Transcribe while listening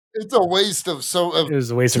It's a waste of It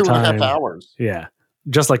was a waste of 2.5 time. hours. Yeah,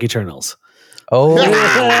 just like Eternals. Oh,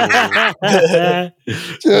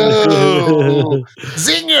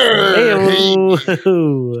 Zinger!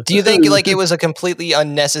 Heyo. do you think like it was a completely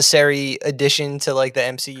unnecessary addition to like the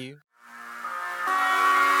MCU?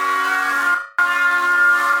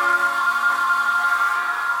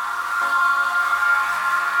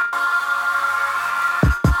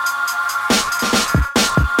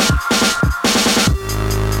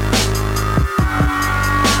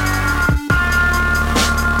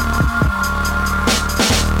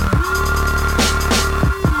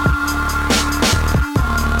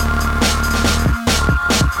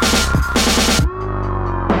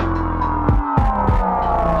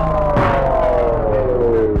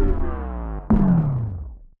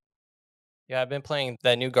 Yeah, I've been playing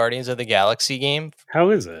that new Guardians of the Galaxy game How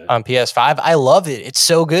is it? on PS5. I love it. It's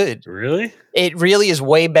so good. Really? It really is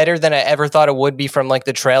way better than I ever thought it would be from like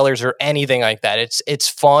the trailers or anything like that. It's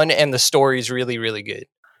fun and the story's really, really good.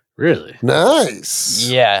 Really? Nice.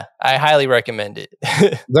 Yeah, I highly recommend it.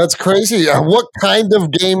 That's crazy. What kind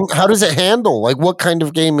of game? How does it handle? Like, what kind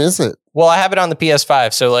of game is it? Well, I have it on the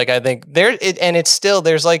PS5, so like I think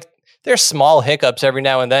there's small hiccups every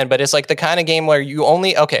now and then, but it's like the kind of game where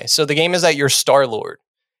so the game is that you're Star-Lord.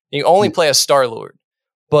 You only play as Star-Lord,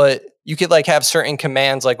 but you could like have certain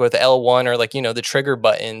commands like with L1 or like, the trigger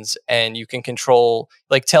buttons, and you can control,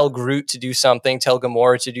 like tell Groot to do something, tell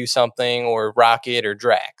Gamora to do something, or Rocket or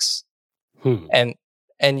Drax.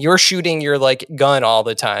 And you're shooting your like gun all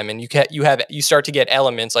the time, and you start to get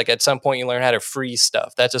elements. Like at some point you learn how to freeze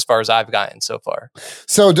stuff. That's as far as I've gotten so far.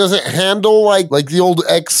 So does it handle like the old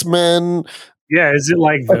X-Men? Yeah, is it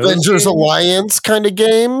like those Avengers games? Alliance kind of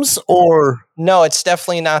games, or No, it's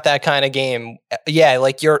definitely not that kind of game. Yeah,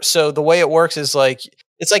 like so the way it works is like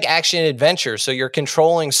it's like action adventure. So you're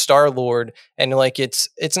controlling Star-Lord, and like it's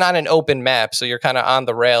not an open map, so you're kind of on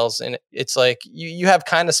the rails, and it's like you have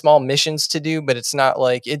kind of small missions to do, but it's not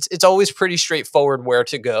like it's always pretty straightforward where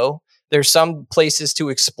to go. There's some places to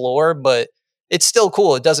explore, but it's still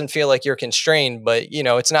cool. It doesn't feel like you're constrained, but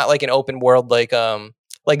it's not like an open world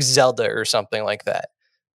like Zelda or something like that.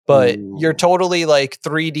 But you're totally like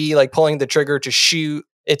 3D, like pulling the trigger to shoot.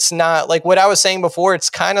 It's not like what I was saying before. It's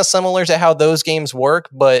kind of similar to how those games work,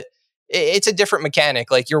 but it's a different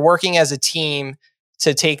mechanic. Like you're working as a team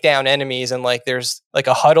to take down enemies, and like there's like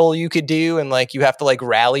a huddle you could do, and like you have to like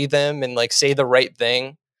rally them and like say the right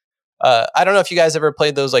thing. I don't know if you guys ever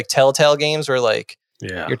played those like Telltale games where like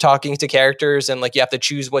you're talking to characters and like you have to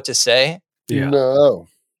choose what to say. Yeah. no?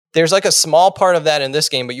 There's like a small part of that in this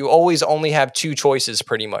game, but you always only have two choices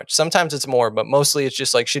pretty much. Sometimes it's more, but mostly it's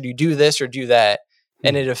just like, should you do this or do that?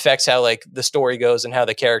 And it affects how like the story goes and how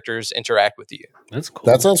the characters interact with you. That's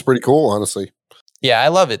cool. That sounds pretty cool, honestly. Yeah, I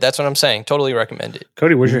love it. That's what I'm saying. Totally recommend it.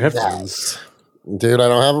 Cody, where's your headphones? Dude, I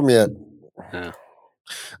don't have them yet. Yeah.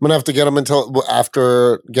 I'm gonna have to get them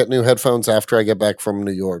get new headphones after I get back from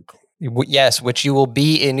New York. Yes, which you will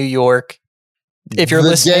be in New York if you're the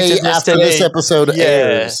listening day to this after today. this episode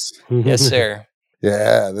airs. Yes, sir.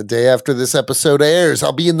 Yeah, the day after this episode airs,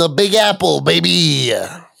 I'll be in the Big Apple, baby.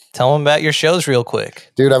 Tell them about your shows real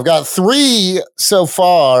quick. Dude, I've got 3 so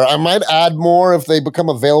far. I might add more if they become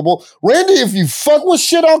available. Randy, if you fuck with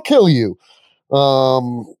shit, I'll kill you.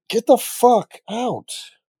 Get the fuck out.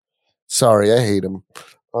 Sorry, I hate him.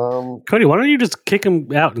 Cody, why don't you just kick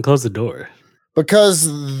him out and close the door? Because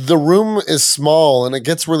the room is small and it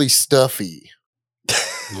gets really stuffy.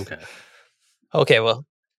 Okay. Okay, well,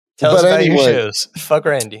 tell us about your shows. Fuck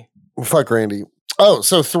Randy. Fuck Randy. Oh,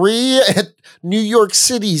 so 3 at New York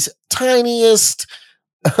City's tiniest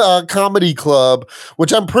comedy club,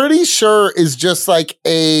 which I'm pretty sure is just like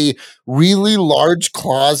a really large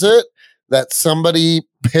closet that somebody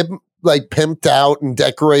pimped out and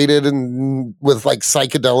decorated and with like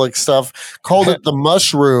psychedelic stuff, called it the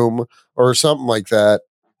Mushroom or something like that.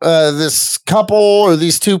 This couple or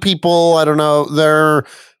these 2 people, I don't know,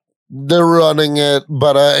 they're running it,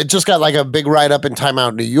 but it just got like a big write-up in Time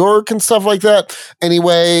Out New York and stuff like that.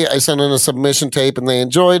 Anyway, I sent in a submission tape and they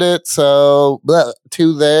enjoyed it. So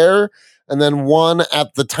 2 there, and then 1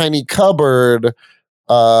 at the Tiny Cupboard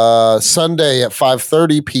Sunday at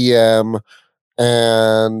 5:30 p.m.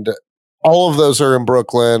 And all of those are in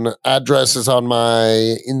Brooklyn. Address is on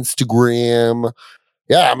my Instagram.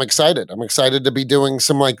 Yeah, I'm excited. I'm excited to be doing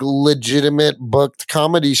some like legitimate booked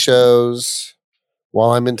comedy shows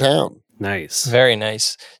while I'm in town. Nice. Very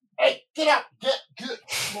nice. Hey, get out. Get,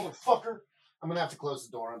 motherfucker. I'm going to have to close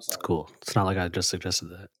the door. I'm sorry. Cool. It's not like I just suggested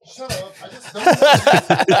that. Shut up. I just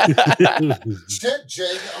don't. Shit,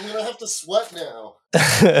 Jake. I'm going to have to sweat now.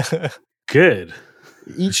 Good.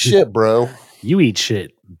 Eat shit, bro. You eat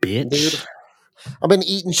shit, bitch. Dude. I've been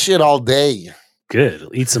eating shit all day. Good.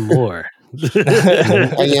 Eat some more.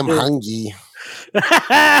 I am hungry.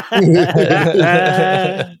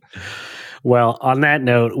 Well, on that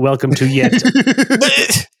note, welcome to yet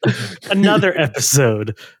another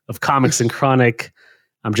episode of Comics and Chronic.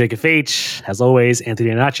 I'm Jacob H. As always, Anthony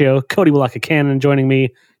Anaccio, Cody Walaka Cannon joining me.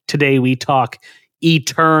 Today we talk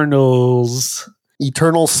Eternals.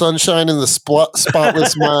 Eternal sunshine in the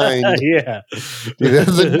spotless mind. Yeah. Dude,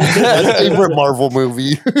 my favorite Marvel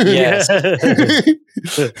movie. Yes.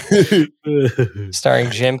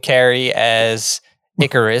 Starring Jim Carrey as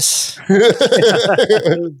Icarus.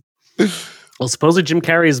 Well, supposedly Jim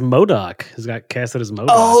Carrey is MODOK. He's got casted as MODOK.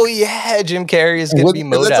 Oh yeah, Jim Carrey is going to be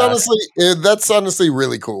MODOK. That's honestly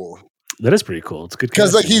really cool. That is pretty cool. It's good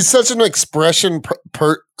because like casting. he's such an expression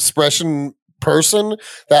person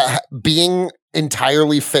that being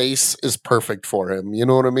entirely face is perfect for him. You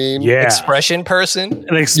know what I mean? Yeah. Expression person.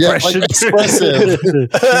 An expression. Yeah, like expressive.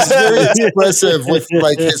 He's very expressive with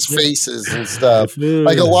like his faces and stuff.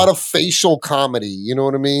 Like a lot of facial comedy. You know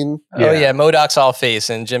what I mean? Oh yeah, MODOK's all face,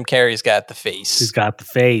 and Jim Carrey's got the face. He's got the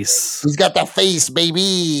face. He's got the face,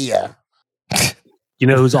 baby. You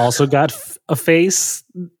know who's also got a face?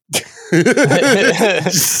 The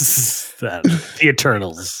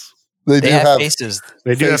Eternals. They do have faces.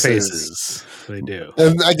 They do have faces. faces. They do.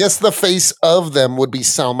 And I guess the face of them would be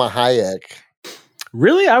Salma Hayek.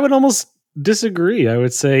 Really? I would almost disagree. I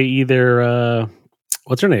would say either,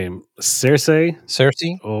 what's her name? Cersei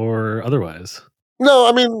or otherwise. No,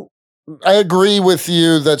 I mean, I agree with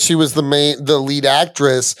you that she was the lead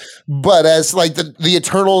actress, but as like the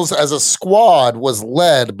Eternals as a squad was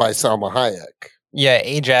led by Salma Hayek. Yeah,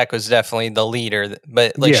 Ajak was definitely the leader,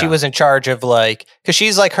 but like she was in charge of like, because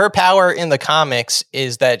she's like, her power in the comics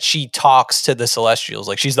is that she talks to the Celestials.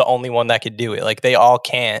 Like she's the only one that could do it. Like they all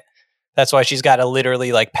can't. That's why she's got to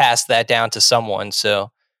literally like pass that down to someone.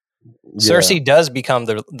 So Cersei does become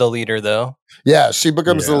the leader though. Yeah, she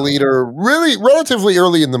becomes the leader really relatively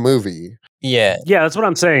early in the movie. Yeah. Yeah, that's what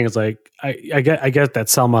I'm saying. It's like, I get that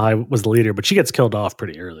Salma Hayek was the leader, but she gets killed off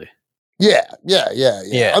pretty early. Yeah.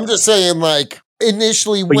 I'm just saying like,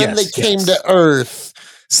 initially, when they came to Earth,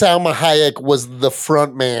 Salma Hayek was the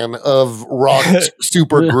front man of rock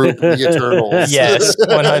supergroup The Eternals. Yes,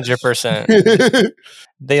 100%.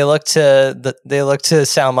 They look to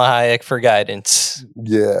Salma Hayek for guidance.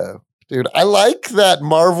 Yeah, dude, I like that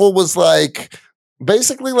Marvel was like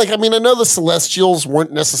basically like, I mean, I know the Celestials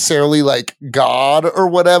weren't necessarily like God or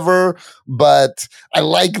whatever, but I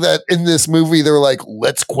like that in this movie they're like,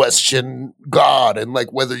 let's question God and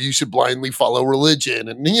like whether you should blindly follow religion,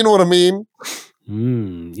 and you know what I mean?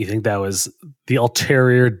 You think that was the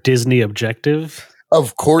ulterior Disney objective?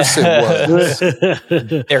 Of course it was.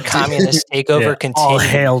 Their communist takeover continues. All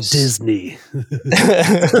hail Disney.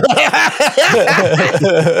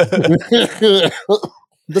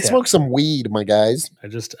 Let's smoke some weed, my guys.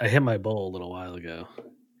 I hit my bowl a little while ago.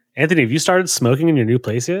 Anthony, have you started smoking in your new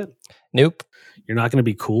place yet? Nope. You're not going to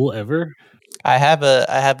be cool ever? I have a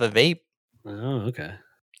vape. Oh, okay.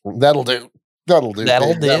 That'll do. That'll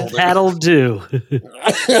do.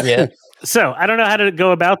 Yeah. So I don't know how to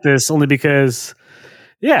go about this, only because,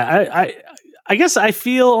 I guess I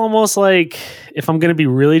feel almost like, if I'm going to be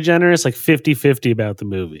really generous, like 50-50 about the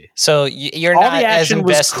movie. So you're all not the action as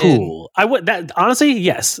invested. was cool. Honestly,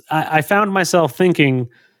 yes. I found myself thinking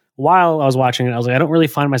while I was watching it, I was like, I don't really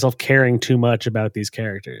find myself caring too much about these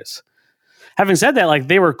characters. Having said that, like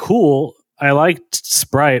they were cool. I liked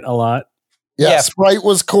Sprite a lot. Yeah, Sprite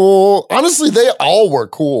was cool. Honestly, they all were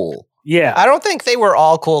cool. Yeah. I don't think they were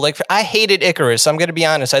all cool. Like I hated Icarus. I'm going to be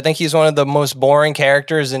honest. I think he's one of the most boring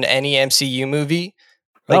characters in any MCU movie.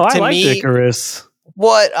 Like I liked Icarus.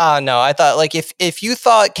 What? No, I thought like if you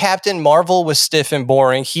thought Captain Marvel was stiff and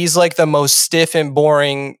boring, he's like the most stiff and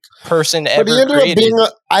boring person ever But he ended created.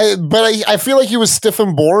 up being I feel like he was stiff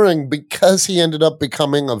and boring because he ended up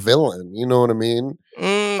becoming a villain. You know what I mean?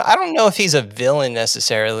 I don't know if he's a villain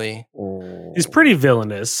necessarily. He's pretty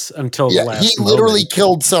villainous until the last he literally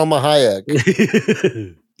killed Salma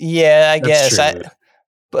Hayek. Yeah, I guess. True.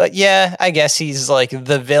 But yeah, I guess he's like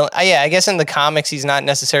the villain. Yeah, I guess in the comics he's not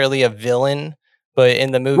necessarily a villain, but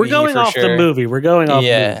in the movie, we're going off the movie. We're going off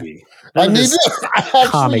the movie. I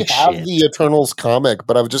actually have the Eternals comic,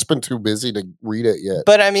 but I've just been too busy to read it yet.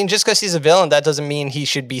 But I mean, just because he's a villain, that doesn't mean he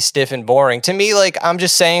should be stiff and boring. To me, like, I'm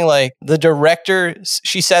just saying, like, the director,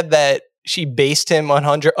 she said that she based him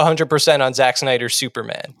 100% on Zack Snyder's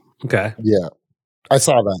Superman. Okay. Yeah, I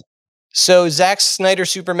saw that. So Zack Snyder's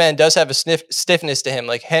Superman does have a stiffness to him.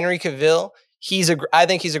 Like Henry Cavill, I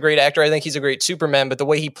think he's a great actor. I think he's a great Superman, but the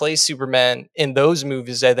way he plays Superman in those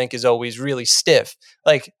movies, I think, is always really stiff.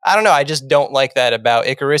 Like, I don't know. I just don't like that about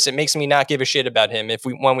Icarus. It makes me not give a shit about him. If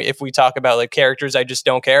we talk about like characters, I just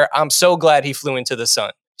don't care. I'm so glad he flew into the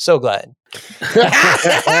sun. So glad.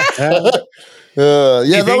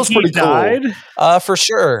 Yeah, that was pretty cool. For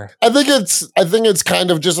sure. I think it's kind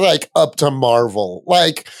of just like up to Marvel.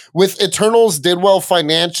 Like with Eternals did well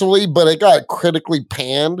financially, but it got critically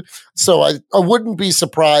panned. So I wouldn't be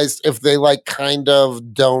surprised if they like kind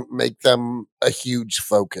of don't make them a huge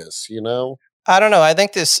focus, you know? I don't know. I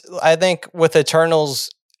think with Eternals,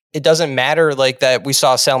 it doesn't matter like that we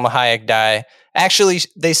saw Salma Hayek die. Actually,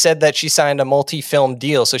 they said that she signed a multi-film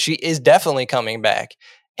deal, so she is definitely coming back.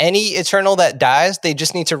 Any Eternal that dies, they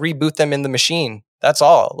just need to reboot them in the machine. That's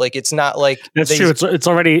all. Like, it's not like that's true. It's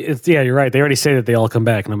already. Yeah, you're right. They already say that they all come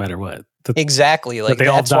back no matter what. Exactly. Like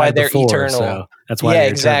that's why they're eternal. So that's why. Yeah,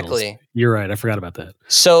 exactly. Eternals. You're right. I forgot about that.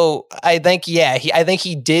 So I think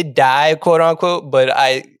he did die, quote unquote, but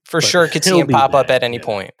I sure could see him pop up at any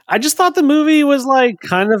point. I just thought the movie was like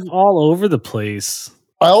kind of all over the place.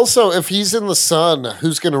 I also, if he's in the sun,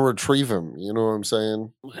 who's going to retrieve him? You know what I'm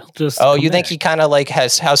saying? You think he kind of like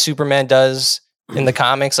has how Superman does in the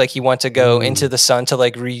comics? Like he wants to go into the sun to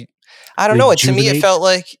like I don't know. To me, it felt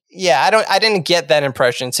like, I didn't get that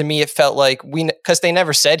impression. To me, it felt like because they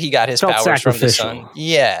never said he got his powers from the sun.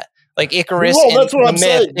 Yeah. Like Icarus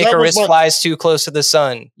Icarus flies too close to the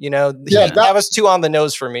sun, you know? Yeah, that was too on the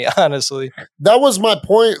nose for me, honestly. That was my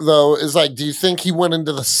point, though, is like, do you think he went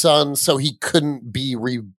into the sun so he couldn't be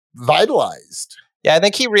revitalized? Yeah, I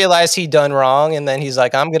think he realized he'd done wrong, and then he's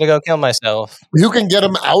like, I'm going to go kill myself. Who can get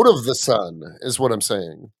him out of the sun, is what I'm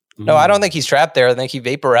saying. No, I don't think he's trapped there. I think he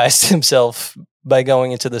vaporized himself by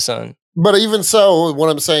going into the sun. But even so, what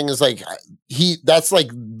I'm saying is like that's like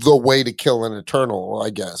the way to kill an Eternal, I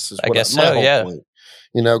guess. I guess so, yeah. Point.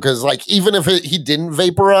 You know, because like even if he didn't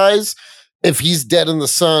vaporize, if he's dead in the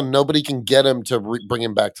sun, nobody can get him to bring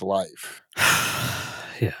him back to life.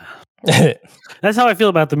 Yeah. That's how I feel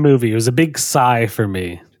about the movie. It was a big sigh for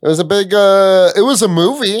me. It was a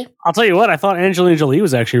movie. I'll tell you what, I thought Angelina Jolie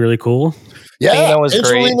was actually really cool. Yeah,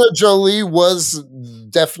 Angelina Jolie was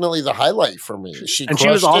definitely the highlight for me. She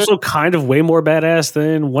was also kind of way more badass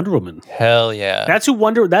than Wonder Woman. Hell yeah. That's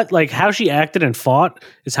how she acted and fought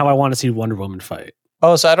is how I want to see Wonder Woman fight.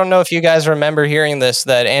 Oh, so I don't know if you guys remember hearing this,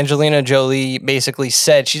 that Angelina Jolie basically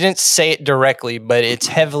said, she didn't say it directly, but it's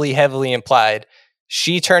heavily, heavily implied.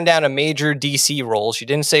 She turned down a major DC role. She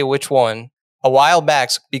didn't say which one a while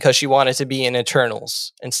back because she wanted to be in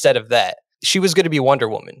Eternals instead of that. She was going to be Wonder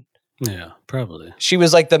Woman. Yeah, probably. She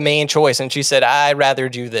was like the main choice, and she said, I'd rather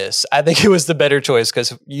do this. I think it was the better choice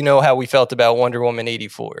because you know how we felt about Wonder Woman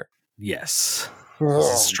 84. Yes.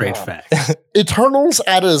 Straight fact. Eternals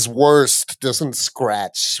at his worst doesn't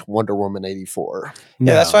scratch Wonder Woman 84.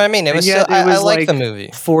 No. Yeah, that's what I mean. I like the movie.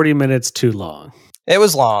 40 minutes too long. It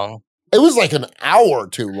was long. It was like an hour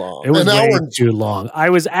too long. It was too long. I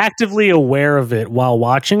was actively aware of it while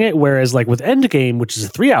watching it, whereas like with Endgame, which is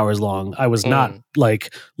 3 hours long, I was not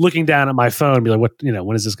like looking down at my phone and be like,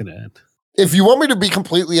 when is this going to end? If you want me to be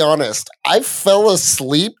completely honest, I fell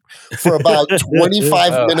asleep for about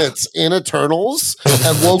 25 minutes in Eternals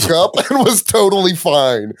and woke up and was totally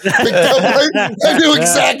fine. I knew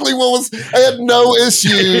exactly I had no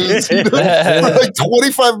issues for like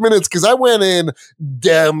 25 minutes because I went in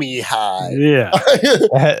dummy high. Yeah.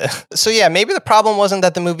 So yeah, maybe the problem wasn't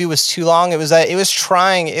that the movie was too long. It was that it was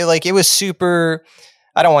trying, it was super...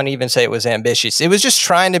 I don't want to even say it was ambitious. It was just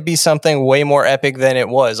trying to be something way more epic than it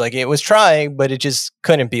was. Like it was trying, but it just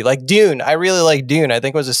couldn't be. Like Dune, I really like Dune. I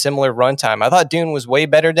think it was a similar runtime. I thought Dune was way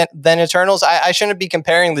better than Eternals. I shouldn't be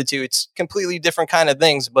comparing the two. It's completely different kind of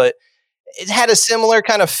things, but it had a similar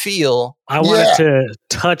kind of feel. I wanted to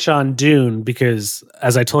touch on Dune because,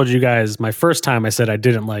 as I told you guys, my first time I said I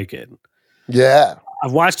didn't like it. Yeah.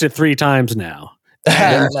 I've watched it 3 times now.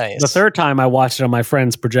 Nice. The third time I watched it on my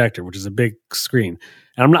friend's projector, which is a big screen.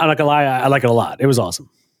 And I'm not gonna lie, I like it a lot. It was awesome.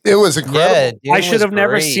 It was incredible. Yeah, I should have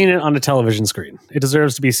never seen it on a television screen. It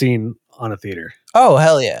deserves to be seen on a theater. Oh,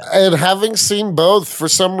 hell yeah. And having seen both, for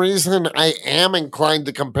some reason, I am inclined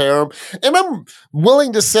to compare them. And I'm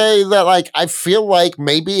willing to say that, like, I feel like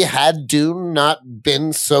maybe had Dune not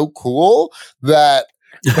been so cool that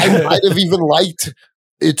I might have even liked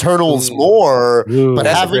Eternals more. But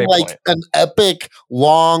having like an epic,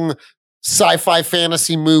 long sci-fi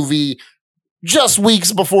fantasy movie just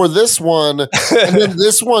weeks before this one, and then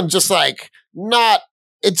this one just like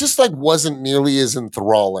it just like wasn't nearly as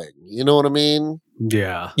enthralling. You know what I mean?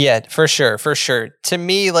 Yeah. Yeah, for sure. To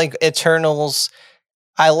me, like Eternals,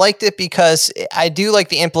 I liked it because I do like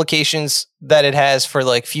the implications that it has for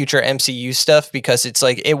like future MCU stuff, because it's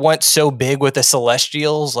like it went so big with the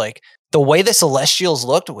Celestials. Like the way the Celestials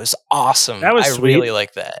looked was awesome. That was I sweet. really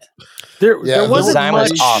like that. There Yeah, wasn't design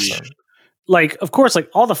was much. awesome. Like, of course, like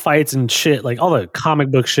all the fights and shit, like all the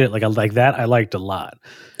comic book shit, like I like that. I liked a lot.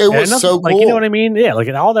 It And was nothing- so like, cool. you know what I mean? Yeah, like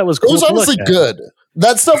all that was It cool. was to look honestly at. good.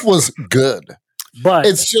 That stuff was good. But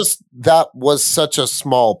It's just that was such a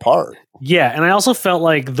small part. yeah, and I also felt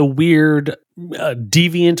like the weird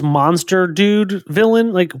deviant monster dude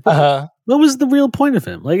villain. Like, Uh-huh. what was the real point of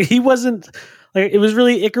him? Like, he wasn't. Like, it was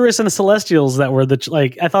really Icarus and the Celestials that were the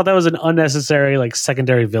like. I thought that was an unnecessary like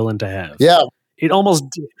secondary villain to have. Yeah.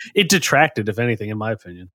 It detracted, if anything, in my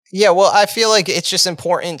opinion. Yeah, well, I feel like it's just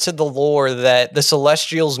important to the lore that the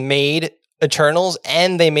Celestials made Eternals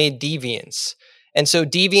and they made Deviants. And so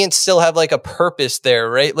Deviants still have like a purpose there,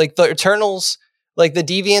 right? Like the Eternals, like the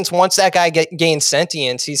Deviants, once that guy gains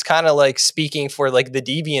sentience, he's kind of like speaking for like the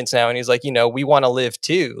Deviants now. And he's like, we want to live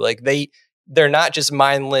too. Like they're not just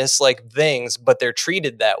mindless like things, but they're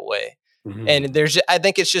treated that way. Mm-hmm. And I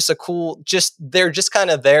think it's just they're just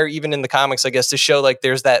kind of there, even in the comics, I guess, to show like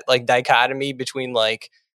there's that like dichotomy between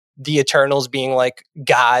like the Eternals being like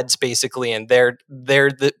gods basically, and they're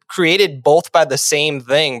created both by the same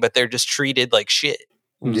thing, but they're just treated like shit.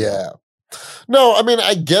 Yeah. No, I mean,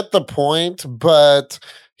 I get the point, but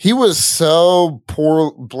he was so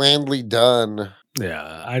blandly done.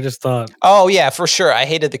 Yeah, I just thought. Oh yeah, for sure. I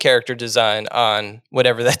hated the character design on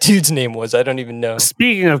whatever that dude's name was. I don't even know.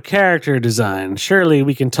 Speaking of character design, surely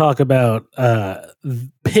we can talk about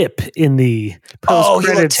Pip in the Oh, he looked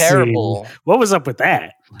post-credits terrible. scene. What was up with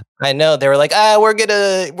that? I know they were like, we're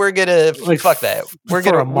gonna Like, fuck that. We're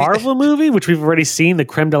for gonna a Marvel movie, which we've already seen the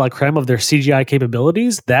creme de la creme of their CGI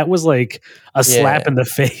capabilities. That was like a slap in the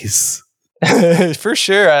face. For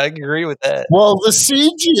sure, I agree with that. Well, the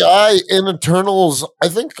CGI in Eternals, I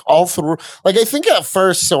think all through, like, I think at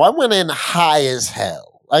first, so I went in high as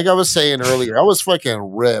hell. Like I was saying earlier, I was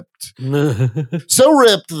fucking ripped. So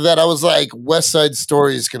ripped that I was like, West Side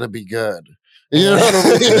Story is going to be good. You know what I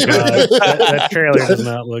mean? that trailer did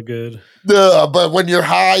not look good. No, but when you're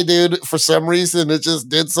high, dude, for some reason, it just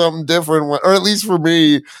did something different. Or at least for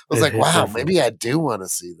me, I was like, wow, maybe I do want to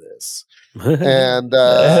see this. And,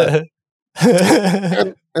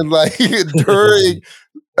 and like during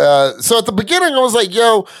so at the beginning I was like,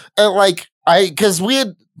 yo, and like because we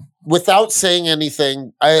had, without saying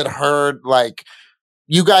anything, I had heard like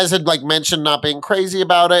you guys had like mentioned not being crazy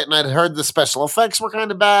about it, and I'd heard the special effects were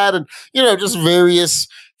kind of bad, and just various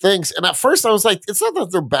things. And at first I was like, it's not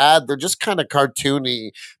that they're bad, they're just kind of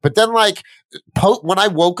cartoony. But then like when I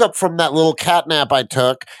woke up from that little cat nap I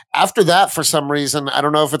took, after that, for some reason, I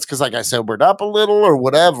don't know if it's because like I sobered up a little or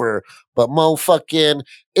whatever, but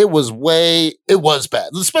it was bad.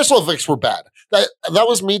 The special effects were bad. That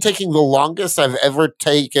was me taking the longest I've ever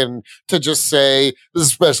taken to just say the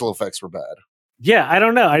special effects were bad. Yeah, I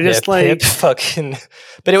don't know. I just Pip fucking,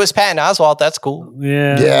 but it was Patton Oswalt. That's cool.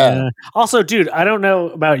 Yeah. Also, dude, I don't know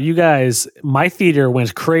about you guys. My theater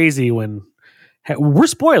went crazy when we're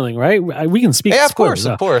spoiling, right? We can speak. Yeah, of course.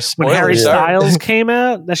 When Harry Styles came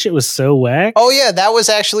out, that shit was so whack. Oh yeah, that was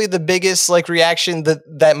actually the biggest like reaction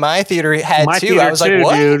that my theater had too. I was like,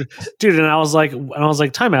 what, dude? And I was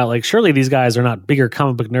like, time out. Like, surely these guys are not bigger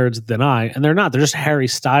comic book nerds than I, and they're not. They're just Harry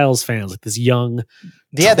Styles fans, like this young.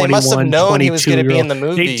 Yeah, they must have known he was going to be in the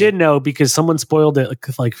movie. They did know because someone spoiled it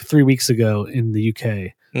like 3 weeks ago in the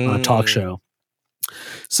UK on a talk show.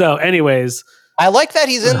 So, anyways, I like that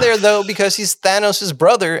he's in there though because he's Thanos'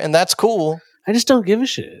 brother, and that's cool. I just don't give a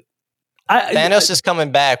shit. Thanos is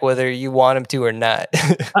coming back whether you want him to or not.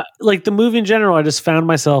 Like the movie in general, I just found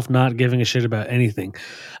myself not giving a shit about anything.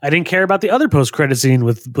 I didn't care about the other post-credit scene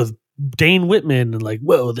with Dane Whitman and like,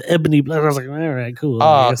 whoa, the ebony blood. I was like, all right, cool.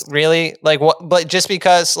 Oh, really? Like what? But just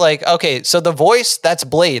because, like, okay, so the voice, that's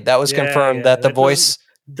Blade. That was confirmed that the voice.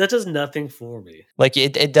 That does nothing for me. Like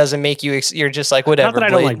it doesn't make you. You're just like whatever. Not that I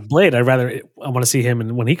don't like Blade. I want to see him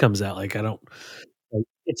and when he comes out. Like I don't. Like,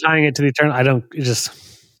 tying it to the Eternal. I don't. It just.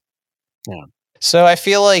 Yeah. So I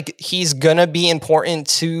feel like he's gonna be important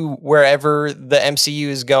to wherever the MCU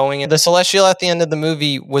is going. And the Celestial at the end of the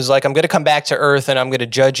movie was like, I'm gonna come back to Earth and I'm gonna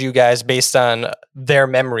judge you guys based on their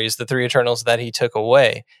memories, the three Eternals that he took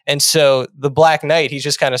away. And so the Black Knight, he's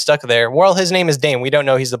just kind of stuck there. Well, his name is Dane. We don't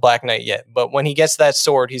know he's the Black Knight yet. But when he gets that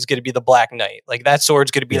sword, he's gonna be the Black Knight. Like that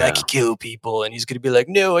sword's gonna be like, kill people. And he's gonna be like,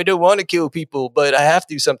 no, I don't want to kill people, but I have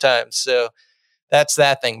to sometimes. So that's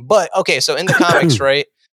that thing. But okay, so in the comics, right?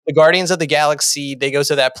 the Guardians of the Galaxy, they go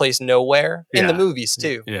to that place nowhere in the Yeah. movies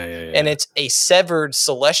too. Yeah. And it's a severed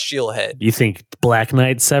celestial head. You think Black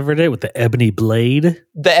Knight severed it with the ebony blade?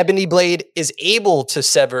 The ebony blade is able to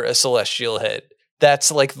sever a celestial head.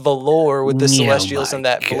 That's like the lore with the celestials and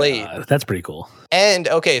that blade. That's pretty cool. And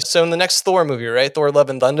okay, so in the next Thor movie, right, Thor: Love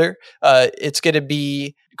and Thunder, it's going to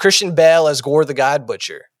be Christian Bale as Gore the God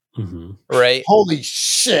Butcher, right? Holy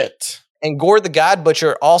shit! And Gore the God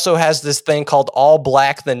Butcher also has this thing called All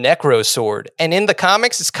Black the Necro Sword. And in the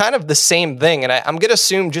comics, it's kind of the same thing. And I'm going to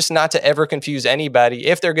assume, just not to ever confuse anybody,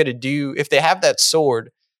 if they have that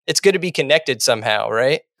sword, it's going to be connected somehow,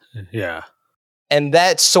 right? Yeah. And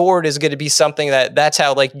that sword is going to be something that's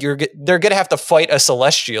how, like, they're going to have to fight a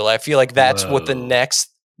celestial. I feel like that's what the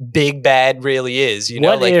next big bad really is. You know,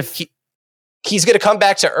 What like if he's going to come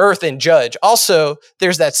back to Earth and judge. Also,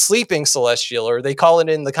 there's that sleeping celestial, or they call it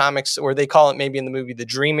in the comics, or they call it maybe in the movie, the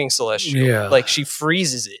dreaming celestial. Yeah. Like she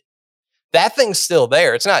freezes it. That thing's still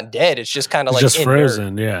there. It's not dead. It's just kind of like just inert.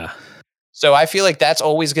 frozen? Yeah. So I feel like that's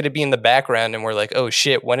always going to be in the background, and we're like, oh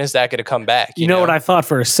shit, when is that going to come back? You know what I thought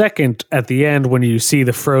for a second at the end when you see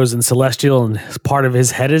the frozen celestial and part of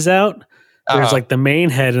his head is out? There's like the main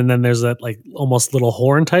head, and then there's that like almost little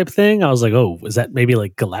horn type thing. I was like, oh, is that maybe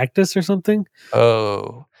like Galactus or something?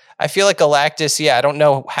 Oh, I feel like Galactus. Yeah, I don't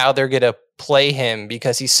know how they're going to play him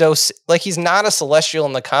because he's so like he's not a celestial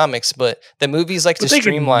in the comics, but the movies like to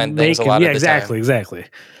streamline things a lot of the time. Exactly.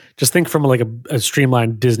 Just think from like a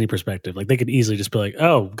streamlined Disney perspective. Like they could easily just be like,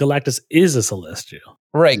 oh, Galactus is a celestial.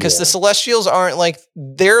 Right, because the Celestials aren't like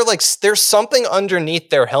there's something underneath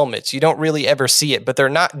their helmets. You don't really ever see it, but they're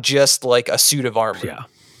not just like a suit of armor. Yeah.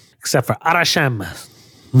 Except for Arasham.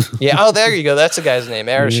 Yeah. Oh, there you go. That's the guy's name,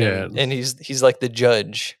 Arasham. Yeah. And he's like the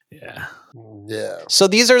judge. Yeah. Yeah. So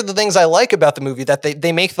these are the things I like about the movie, that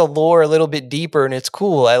they make the lore a little bit deeper, and it's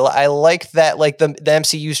cool. I like that, like the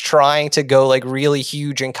MCU's trying to go like really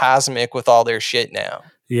huge and cosmic with all their shit now.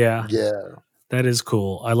 Yeah. Yeah. That is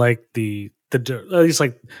cool. I like at least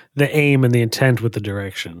like the aim and the intent with the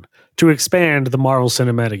direction to expand the Marvel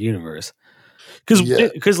Cinematic Universe. Because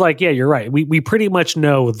you're right. We pretty much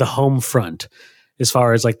know the home front as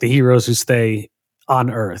far as like the heroes who stay on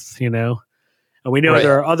Earth, you know? And we know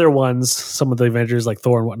there are other ones, some of the Avengers like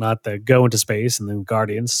Thor and whatnot, that go into space, and then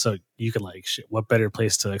Guardians. So you can like, shit, what better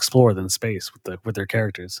place to explore than space with their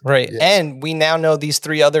characters? Right. Yeah. And we now know these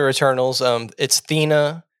three other Eternals. It's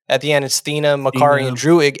Thena. At the end, it's Thena, Makari, and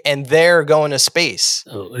Druig, and they're going to space.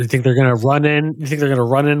 Oh, you think they're going to run in? You think they're going to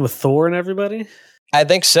run in with Thor and everybody? I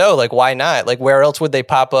think so. Like, why not? Like, where else would they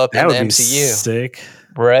pop up in the MCU? Sick.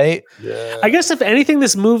 Right? Yeah. I guess if anything,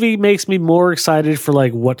 this movie makes me more excited for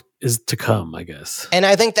like what is to come, I guess. And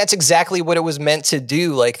I think that's exactly what it was meant to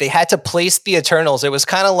do. Like, they had to place the Eternals. It was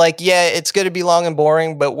kind of like, yeah, it's going to be long and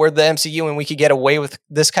boring, but we're the MCU and we could get away with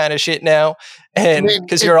this kind of shit now. And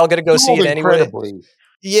because you're all going to go see it anyway.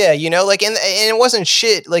 Yeah, you know, like, and it wasn't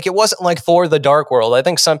shit. Like, it wasn't like Thor: The Dark World. I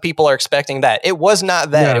think some people are expecting that. It was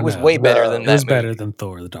not that. It was way better than that. It was better than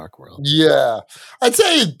Thor: The Dark World. Yeah. I'd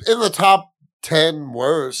say in the top 10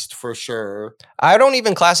 worst for sure. I don't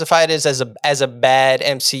even classify it as a bad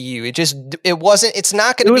MCU. It's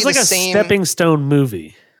not going to be like the It was same. like a stepping stone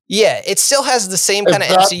movie. Yeah, it still has the same kind of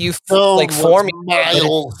MCU like formula.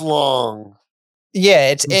 Miles long.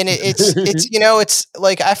 Yeah, it's you know, it's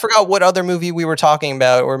like, I forgot what other movie we were talking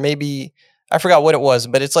about, or maybe I forgot what it was,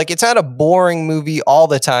 but it's like, it's not a boring movie all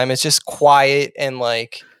the time. It's just quiet and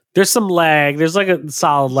like there's some lag. There's like a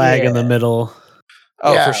solid lag in the middle.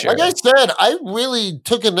 Oh, yeah, for sure. Like I said, I really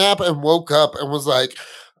took a nap and woke up and was like,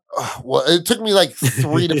 well, it took me like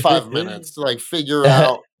 3 to 5 minutes to like figure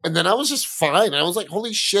out. And then I was just fine. I was like,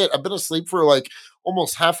 holy shit, I've been asleep for like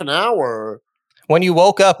almost half an hour. When you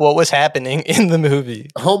woke up, what was happening in the movie?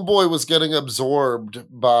 Homeboy was getting absorbed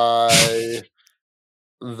by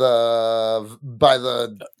the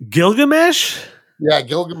Gilgamesh? Yeah,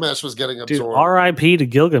 Gilgamesh was getting absorbed. Dude, R.I.P. to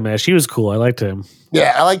Gilgamesh. He was cool. I liked him.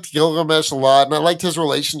 Yeah, I liked Gilgamesh a lot, and I liked his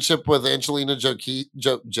relationship with Angelina Jolie.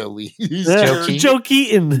 Joe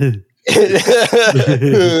Keaton.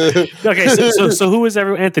 Okay, so who was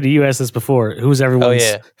Anthony, you asked this before. Who was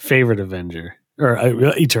everyone's favorite Avenger? Or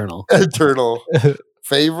Eternal? Eternal.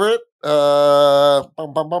 Favorite? I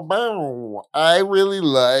really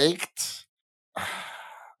liked... I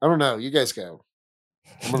don't know. You guys go.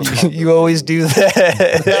 You always do that.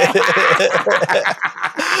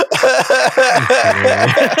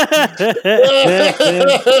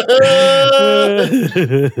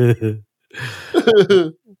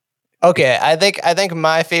 Okay, I think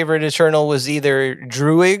my favorite Eternal was either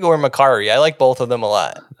Druig or Makari. I like both of them a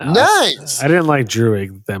lot. Nice. I didn't like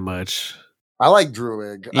Druig that much. I like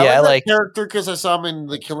Druig. Yeah, I that like- character because I saw him in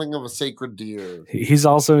The Killing of a Sacred Deer. He's in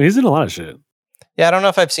a lot of shit. Yeah, I don't know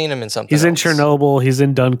if I've seen him in something. He's in else. Chernobyl. He's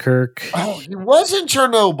in Dunkirk. Oh, he was in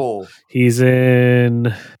Chernobyl. He's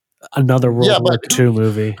in another World War II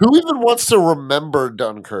movie. Who even wants to remember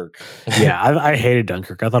Dunkirk? Yeah, I hated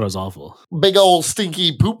Dunkirk. I thought it was awful. Big old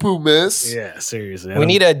stinky poo-poo miss. Yeah, seriously. We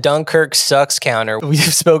need a Dunkirk sucks counter. We've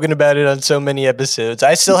spoken about it on so many episodes.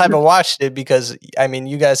 I still haven't watched it because, I mean,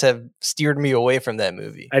 you guys have steered me away from that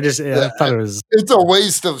movie. I thought it was. It's a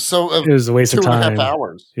waste of It was a waste of 2.5 time.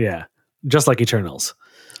 hours. Yeah, just like Eternals.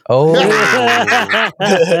 Oh,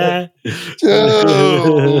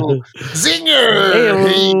 Oh, zinger!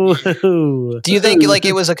 Heyo. do you think like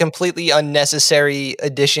it was a completely unnecessary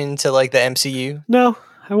addition to like the MCU? No,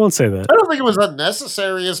 I won't say that. I don't think it was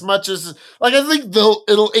unnecessary as much as like I think though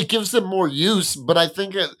it gives them more use, but I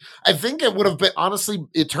think it would have been honestly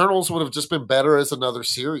Eternals would have just been better as another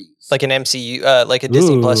series. Like an MCU, like a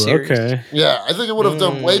Disney Plus series? Okay. Yeah, I think it would have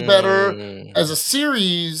done way better Mm. as a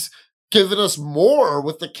series, given us more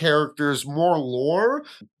with the characters, more lore,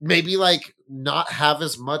 maybe like not have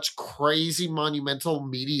as much crazy, monumental,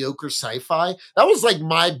 mediocre sci-fi. That was like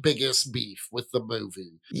my biggest beef with the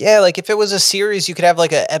movie. Yeah, like if it was a series, you could have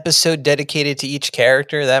like an episode dedicated to each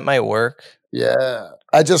character. That might work. Yeah.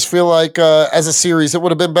 I just feel like as a series, it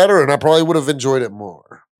would have been better and I probably would have enjoyed it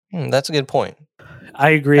more. That's a good point. I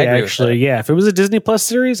agree. I agree with Actually, that. yeah. If it was a Disney Plus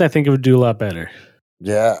series, I think it would do a lot better.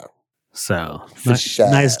 Yeah. So For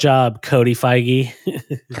sure. nice job, Cody Feige.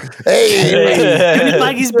 Hey! Cody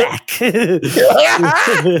Feige's back.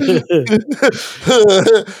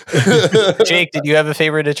 Jake, did you have a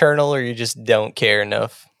favorite Eternal or you just don't care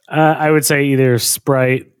enough? I would say either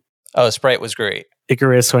Sprite, Oh, Sprite was great.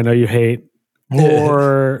 Icarus, who I know you hate,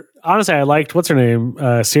 or honestly, I liked what's her name,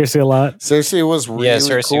 Cersei a lot. Cersei was really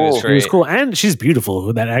Cersei cool. was It was great. cool, and she's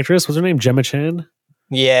beautiful. That actress, what's her name, Gemma Chan.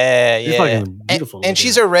 Yeah, She's yeah. fucking beautiful. And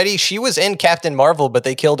she's she was in Captain Marvel, but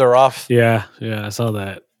they killed her off. Yeah, I saw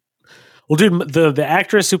that. Well, dude, the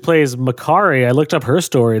actress who plays Makari, I looked up her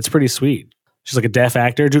story. It's pretty sweet. She's like a deaf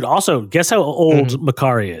actor, dude. Also, guess how old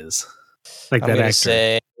Makari is? Like I'm that gonna actor.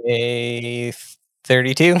 say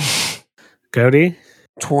 32. Cody,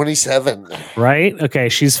 27. right? Okay,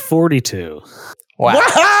 she's 42. Wow.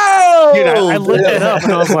 Wow! Dude, I looked it up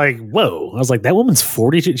and I was like, whoa. I was like, that woman's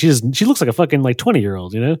 42. She looks like a fucking like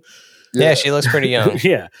 20-year-old, you know? Yeah, she looks pretty young.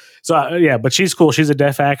 Yeah. So yeah, but she's cool. She's a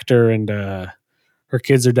deaf actor and her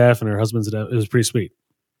kids are deaf and her husband's deaf. It was pretty sweet.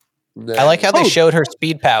 I like how they Oh. showed her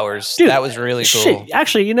speed powers. Dude, that was really cool. Shit.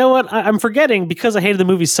 Actually, you know what? I'm forgetting because I hated the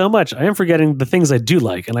movie so much. I am forgetting the things I do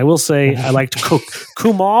like. And I will say I liked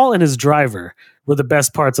Kumal and his driver were the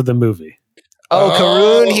best parts of the movie. Oh, Oh.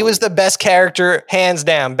 Karun, he was the best character, hands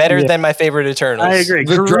down. Better Yeah. than my favorite Eternals. I agree.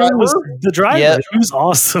 The Karun was driver? the driver. Yep. He was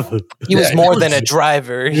awesome. He was Yeah, more he than was- a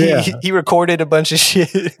driver. Yeah. He recorded a bunch of shit.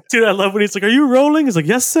 Dude, I love when he's like, "Are you rolling?" He's like,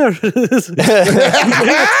 "Yes, sir."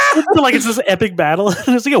 Like it's this epic battle.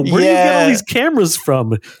 And it's like, where do you get all Yeah. these cameras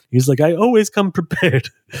from? He's like, "I always come prepared."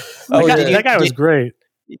 Oh, that, yeah. that guy was great.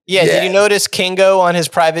 Yeah, Yeah. did you notice Kingo on his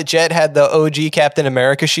private jet had the OG Captain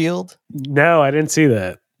America shield? No, I didn't see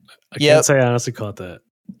that. I Yep. can't say I honestly caught that.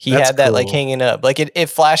 He That's had that like cool. hanging up. Like it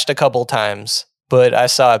flashed a couple times, but I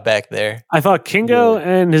saw it back there. I thought Kingo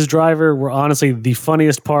and his driver were honestly the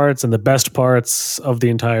funniest parts and the best parts of the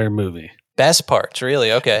entire movie. Best parts,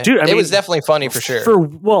 really. Okay. Dude, I it mean, was definitely funny for sure.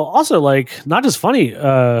 Also like not just funny.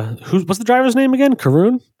 What's the driver's name again?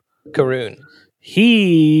 Karun. Karun.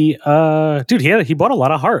 He he brought a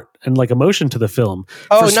lot of heart and like emotion to the film.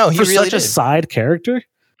 Oh, for, no, he for really such a did. side character.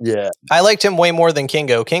 Yeah. I liked him way more than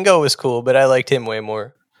Kingo. Kingo was cool, but I liked him way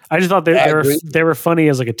more. I just thought Yeah, I they were agree. they were funny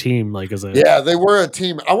as like a team, like as a Yeah, they were a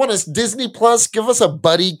team. I want us Disney Plus, give us a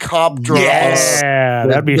buddy cop drama. yeah,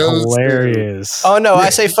 that'd be Those two. hilarious. Oh no, I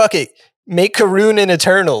say fuck it. Make Karun an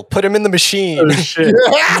Eternal. Put him in the machine. Oh, shit.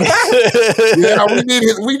 Yeah,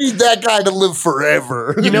 we need that guy to live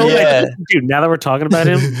forever. You know, Yeah. like, dude, now that we're talking about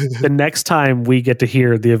him, the next time we get to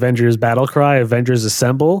hear the Avengers battle cry, Avengers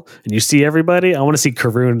Assemble, and you see everybody, I want to see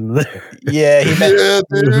Karun there. Yeah, he meant. Yeah,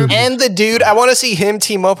 dude. And the dude, I want to see him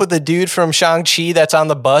team up with the dude from Shang-Chi that's on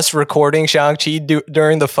the bus recording Shang-Chi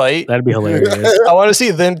during the fight. That'd be hilarious. I want to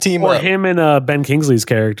see them team Or up. him and Ben Kingsley's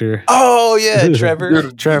character. Oh, yeah,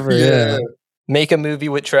 Trevor. Trevor, yeah. Make a movie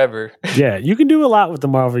with Trevor. Yeah, you can do a lot with the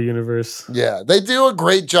Marvel Universe. Yeah, they do a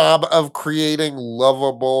great job of creating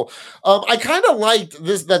lovable. I kind of liked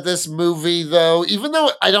this movie though, even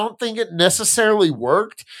though I don't think it necessarily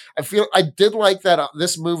worked. I did like that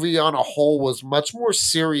this movie on a whole was much more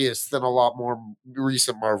serious than a lot more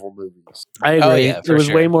recent Marvel movies. I agree. Oh, yeah, it for was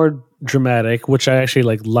sure. way more dramatic, which I actually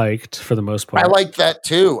liked for the most part. I like that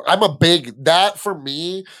too. That for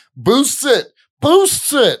me boosts it.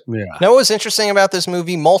 Boosts it. Yeah. Know what was interesting about this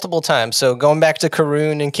movie multiple times? So going back to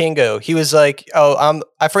Karun and Kingo, he was like,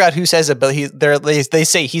 I forgot who says it, but they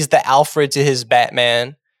say he's the Alfred to his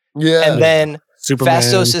Batman. Yeah. And then Superman.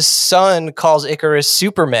 Fastos' son calls Icarus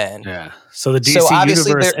Superman. Yeah. So the DC So obviously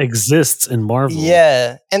universe exists in Marvel.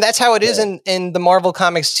 Yeah. And that's how it is in the Marvel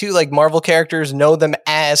comics too. Like Marvel characters know them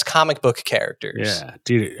as comic book characters. Yeah.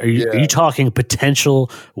 Dude, are you talking potential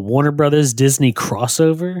Warner Brothers Disney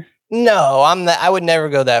crossover? No, I would never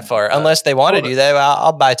go that far unless they want to do that.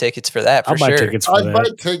 I'll buy tickets for that. For I'll buy sure. tickets for I'd that. buy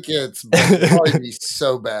tickets, but it'd probably be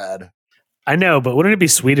so bad. I know, but wouldn't it be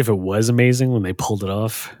sweet if it was amazing when they pulled it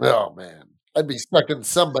off? Oh man, I'd be stuck in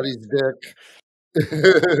somebody's dick.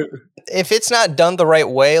 If it's not done the right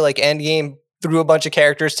way, like Endgame threw a bunch of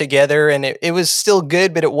characters together and it was still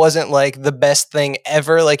good, but it wasn't like the best thing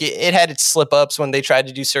ever. Like it had its slip ups when they tried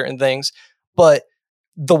to do certain things. But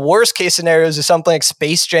the worst case scenarios is something like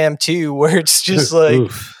Space Jam 2, where it's just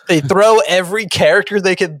like they throw every character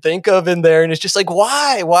they can think of in there. And it's just like,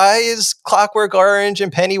 why? Why is Clockwork Orange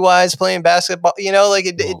and Pennywise playing basketball? You know, like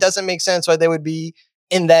it doesn't make sense why they would be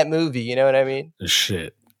in that movie. You know what I mean?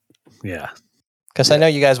 Shit. Yeah. Because I know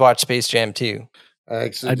you guys watched Space Jam 2. I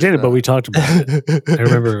didn't, but we talked about it. I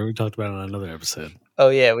remember we talked about it on another episode. Oh,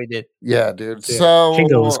 yeah, we did. Yeah, dude. Yeah. So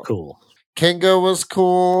Kingo was cool. Kingo was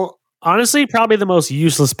cool. Honestly, probably the most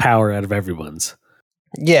useless power out of everyone's.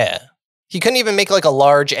 Yeah. He couldn't even make like a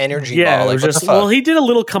large energy ball. Like, what the fuck? Well, he did a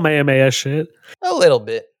little Kamehameha shit. A little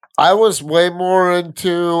bit. I was way more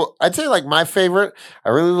into, I'd say like my favorite. I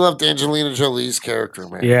really loved Angelina Jolie's character,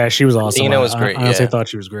 man. Yeah, she was awesome. Dina was great. I honestly thought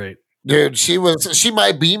she was great. Dude, she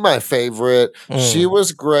might be my favorite. She Mm.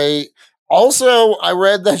 was great. Also, I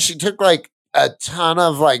read that she took like a ton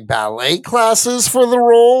of like ballet classes for the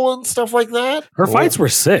role and stuff like that. Her fights were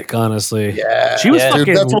sick, honestly. Yeah. She was Yeah. fucking.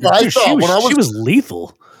 Dude, that's what I dude, thought when I she was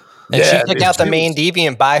lethal. And she Yeah, took dude, out the she main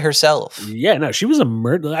deviant by herself. Yeah, no, she was a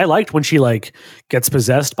murder. I liked when she like gets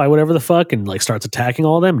possessed by whatever the fuck and like starts attacking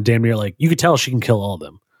all of them. Damn near like you could tell she can kill all of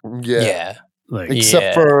them. Yeah. Yeah. Like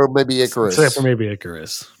Except for maybe Icarus. except for maybe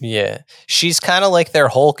Icarus. Yeah. She's kind of like their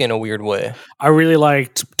Hulk in a weird way. I really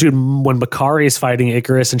liked, dude, when Makari is fighting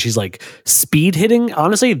Icarus and she's like speed hitting.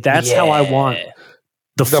 Honestly, that's how I want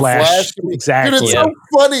the Flash. Exactly. Dude, it's so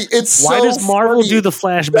funny. It's Why so does Marvel funny. do the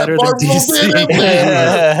Flash Yeah, better than Marvel DC? did it,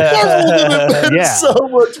 man. Marvel did it better, Yeah. so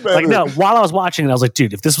much better. Like, no, while I was watching it, I was like,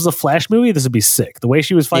 dude, if this was a Flash movie, this would be sick. The way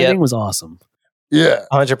she was fighting was awesome. Yeah.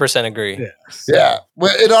 100% agree. Yeah. Yeah.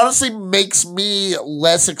 Well, it honestly makes me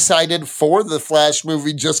less excited for the Flash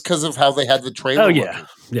movie just because of how they had the trailer. Oh, looking. yeah.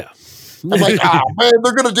 Yeah. I'm like, man,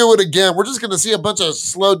 they're going to do it again. We're just going to see a bunch of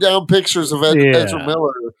slowed down pictures of Ezra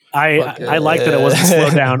Miller. I like that it wasn't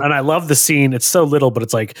slowed down, and I love the scene. It's so little, but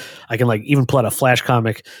it's like I can like even pull out a Flash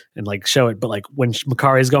comic and like show it. But like when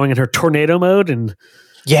Makari is going in her tornado mode, and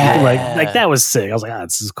like that was sick. I was like,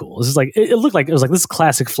 this is cool. This is like it looked like it was like this is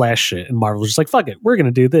classic Flash shit, and Marvel was just like, fuck it, we're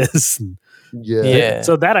gonna do this. Yeah.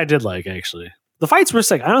 So that I did like actually. The fights were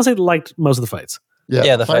sick. I honestly liked most of the fights.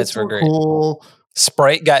 Yeah, the fights were great. Cool.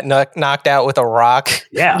 Sprite got knocked out with a rock.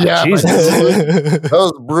 Yeah, Jesus. That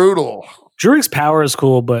was brutal. Druig's power is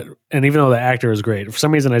cool, and even though the actor is great, for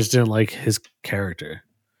some reason I just didn't like his character.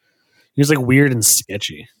 He was like weird and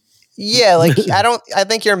sketchy. Yeah, like I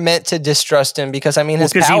think you're meant to distrust him because I mean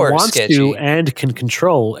his power he is wants sketchy. to and can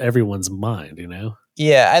control everyone's mind, you know?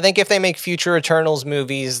 Yeah, I think if they make future Eternals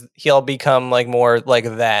movies, he'll become like more like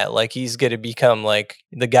that. Like he's gonna become like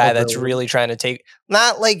the guy that's really trying to take.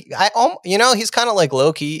 Not like he's kind of like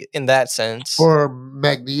Loki in that sense. Or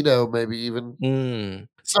Magneto, maybe even.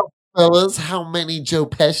 So, fellas, how many Joe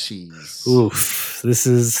Pesci's? Oof, this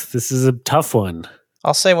is a tough one.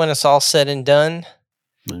 I'll say when it's all said and done,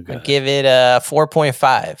 Okay. I'll give it a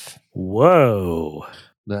 4.5. Whoa.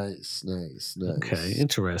 Nice. Okay,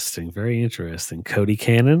 interesting. Very interesting. Cody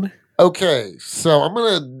Cannon. Okay, so I'm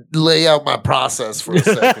gonna lay out my process for a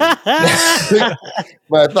second.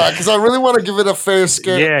 My thought, because I really want to give it a fair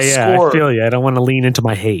score. I feel you. I don't want to lean into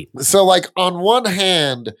my hate. So, like, on one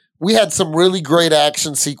hand, we had some really great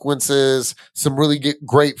action sequences, some really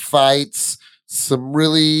great fights, some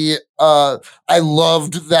really I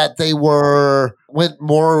loved that they went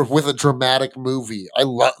more with a dramatic movie. I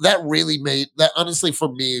love that. Really made that, honestly,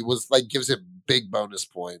 for me, was like gives it big bonus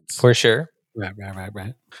points. For sure.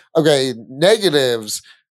 Right. Okay, negatives.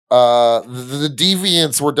 The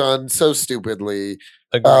deviants were done so stupidly.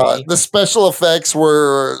 Agree. The special effects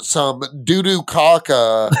were some doo-doo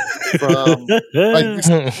caca from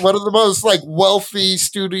one of the most like wealthy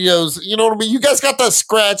studios. You know what I mean? You guys got the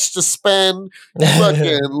scratch to spend.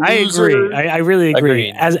 Fucking I agree. loser. I really agree.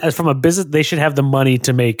 Agreed. As from a business, they should have the money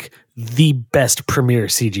to make the best premiere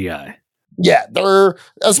CGI. Yeah, they're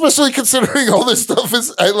especially considering all this stuff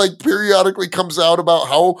is like periodically comes out about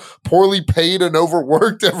how poorly paid and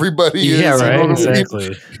overworked everybody is. Yeah, you know right. what I mean?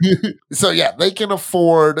 Exactly. So yeah, they can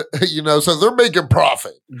afford, so they're making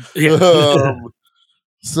profit. Yeah.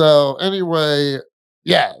 So anyway,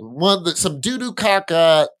 yeah, some doo-doo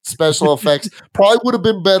caca special effects probably would have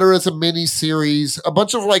been better as a mini series. A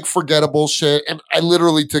bunch of like forgettable shit, and I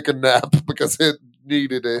literally took a nap because it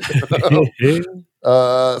needed it.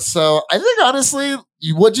 So I think honestly,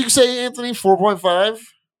 what'd you say, Anthony? 4.5?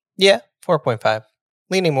 Yeah, 4.5.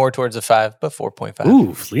 Leaning more towards a 5, but 4.5.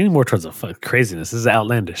 Ooh, leaning more towards the craziness. This is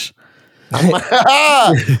outlandish.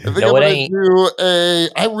 I think No, I'm it gonna ain't. do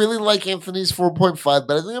I really like Anthony's 4.5,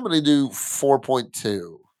 but I think I'm gonna do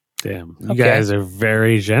 4.2. Damn, you Okay. guys are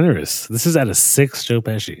very generous. This is out of 6 Joe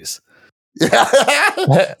Pesci's.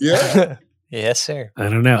 Yeah. Yes, sir. I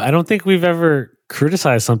don't know. I don't think we've ever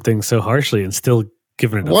criticized something so harshly and still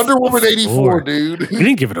given it Wonder a Woman 84, 4. dude. We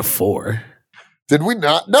didn't give it a 4. Did we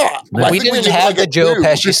not? No. No. I We think didn't gave it have like the a Joe 2.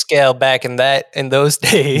 Pesci scale back in those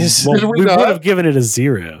days. Well, Did we we not? would have given it a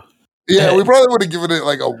 0. Yeah, we probably would have given it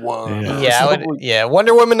like a 1. Yeah. Yeah,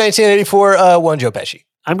 Wonder Woman 1984, 1 Joe Pesci.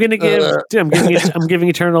 I'm gonna give. I'm giving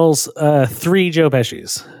Eternals 3 Joe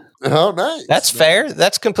Pesci's Oh, nice. That's fair.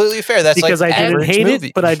 That's completely fair. That's because like I didn't average hate movie.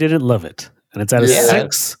 it, but I didn't love it, and it's out of Yeah.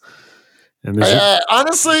 6. And there's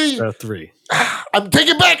honestly, a 3. I'm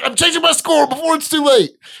taking back. I'm changing my score before it's too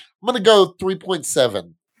late. I'm gonna go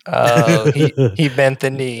 3.7. Oh, he bent the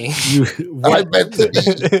knee. I bet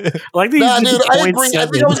that. Like these. Nah, dude, I agree. I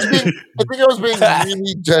think I was being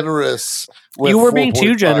really generous. With You were being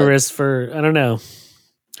too 4.5. generous for. I don't know.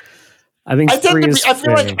 I think I tend 3 to be. is I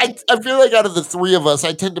feel fair. like I feel like out of the three of us,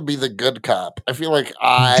 I tend to be the good cop. I feel like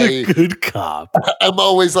The good cop. I'm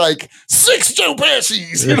always like 6 Joe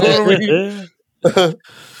Pesci's. You know what I mean?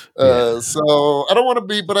 So I don't want to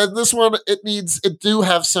be, but in this one, it do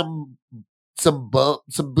have some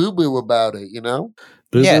boo boo about it. You know?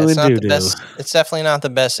 Yeah, it's Boo-boo not and the doo-doo. best. It's definitely not the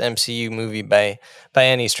best MCU movie by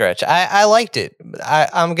any stretch. I liked it.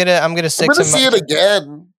 I'm gonna stick I'm gonna to see it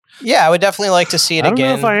again. Yeah, I would definitely like to see it I don't again.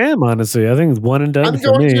 know if I am, honestly. I think it's one and done I'm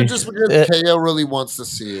for going me. to just because KO really wants to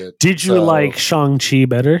see it. Did you So- like Shang-Chi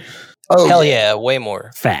better? Oh Hell yeah, way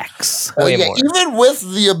more. Facts. Oh, Way yeah, more. even with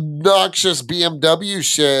the obnoxious BMW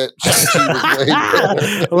shit, Shang-Chi was way I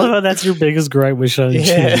better. love how that's your biggest gripe with Shang-Chi.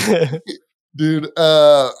 Yeah. Dude,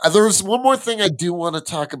 there's one more thing I do want to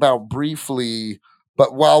talk about briefly,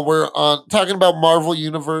 but while we're on talking about Marvel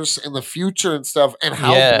Universe in the future and stuff and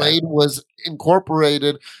how Yeah. Blade was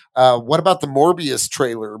incorporated, what about the Morbius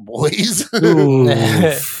trailer, boys?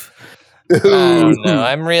 Oof. I don't know.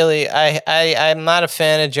 I'm not a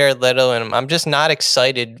fan of Jared Leto, and I'm just not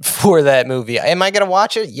excited for that movie. Am I gonna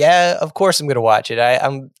watch it? Yeah, of course I'm gonna watch it.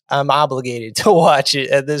 I'm obligated to watch it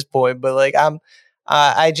at this point. But like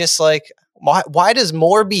I just like why does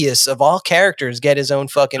Morbius of all characters get his own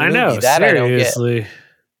fucking I movie? know, That I don't get. seriously.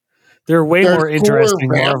 There are way There's more interesting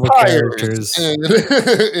cooler Marvel vampires characters.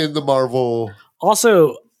 in the Marvel.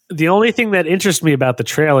 Also, the only thing that interests me about the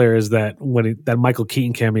trailer is that that Michael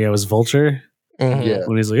Keaton cameo is Vulture. Mhm. Yeah.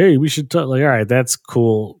 When he's like, "Hey, we should talk." Like, all right, that's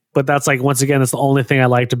cool. But that's like once again, that's the only thing I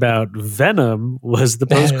liked about Venom was the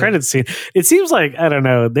post credit scene. It seems like I don't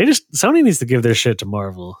know. Sony needs to give their shit to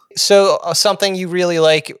Marvel. So something you really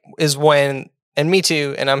like is when, and me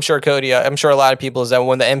too, and I'm sure Cody, I'm sure a lot of people, is that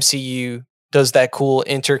when the MCU does that cool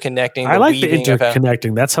interconnecting. I like the weaving of how-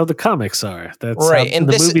 interconnecting. That's how the comics are. That's Right, how and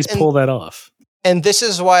the this- movies and- pull that off. And this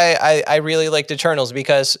is why I really liked Eternals,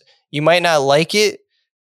 because you might not like it.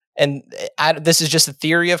 And this is just a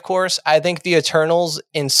theory, of course. I think the Eternals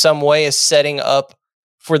in some way is setting up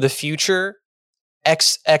for the future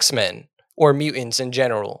X-Men or mutants in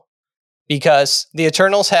general. Because the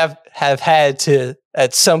Eternals have had to,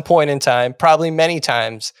 at some point in time, probably many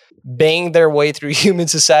times, bang their way through human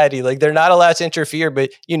society. Like, they're not allowed to interfere, but,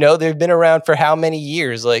 they've been around for how many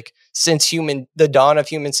years? Like, since the dawn of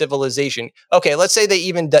human civilization. Okay, let's say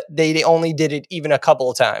they only did it even a couple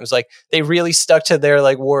of times. Like, they really stuck to their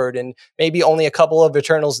like word, and maybe only a couple of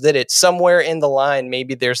Eternals did it. Somewhere in the line,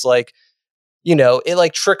 maybe there's like, it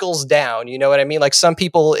like trickles down. You know what I mean? Like, some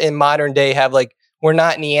people in modern day have like we're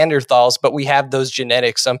not Neanderthals, but we have those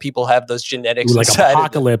genetics. Some people have those genetics. Ooh, like inside of them.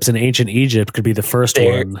 Apocalypse in ancient Egypt could be the first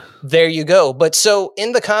one. There you go. But so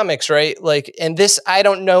in the comics, right? Like, and this, I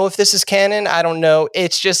don't know if this is canon. I don't know.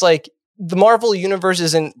 It's just like the Marvel universe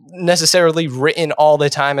isn't necessarily written all the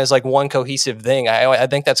time as like one cohesive thing. I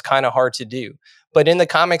think that's kind of hard to do. But in the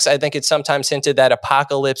comics, I think it's sometimes hinted that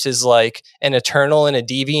Apocalypse is like an Eternal and a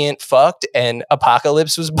deviant fucked, and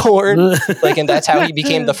Apocalypse was born. Like, and that's how he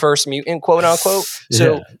became the first mutant, quote unquote.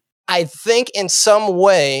 So Yeah. I think in some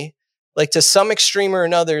way, like to some extreme or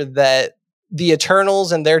another, that the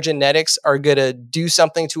Eternals and their genetics are going to do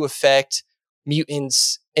something to affect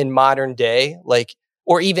mutants in modern day, like,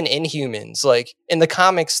 or even Inhumans. Like in the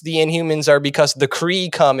comics, the Inhumans are because the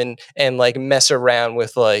Kree come and like mess around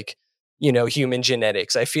with like, you know, human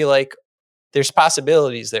genetics. I feel like there's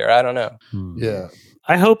possibilities there. I don't know. Yeah.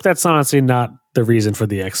 I hope that's honestly not the reason for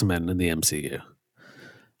the X-Men in the MCU.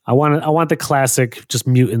 I want the classic just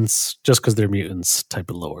mutants just because they're mutants type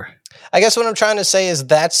of lore. I guess what I'm trying to say is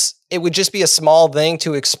it would just be a small thing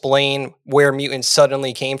to explain where mutants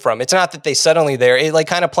suddenly came from. It's not that they suddenly there. It like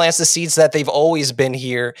kind of plants the seeds that they've always been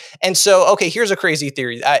here. And so, okay, here's a crazy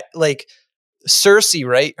theory. Like Cersei,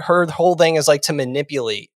 right? Her whole thing is like to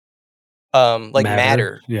manipulate like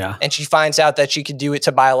matter. Yeah. And she finds out that she could do it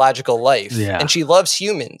to biological life. Yeah. And she loves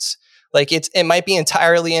humans. Like it might be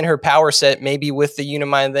entirely in her power set, maybe with the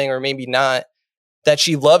Unimind thing or maybe not, that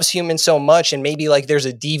she loves humans so much, and maybe like there's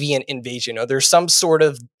a deviant invasion or there's some sort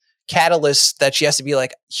of catalyst that she has to be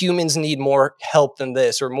like, humans need more help than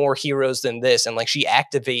this or more heroes than this. And like she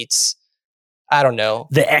activates, I don't know,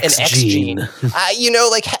 The X gene. you know,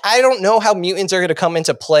 like I don't know how mutants are going to come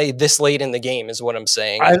into play this late in the game is what I'm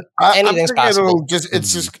saying. Anything's possible.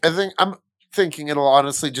 I'm thinking it'll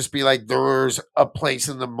honestly just be like there's a place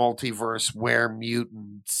in the multiverse where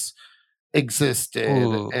mutants existed.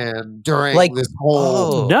 Ooh. And during Like, this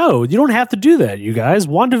whole No, you don't have to do that, you guys.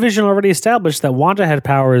 WandaVision already established that Wanda had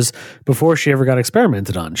powers before she ever got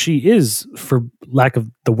experimented on. She is, for lack of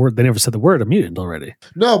the word, they never said the word, a mutant already.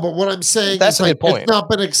 No, but what I'm saying That's is a like good point. it's not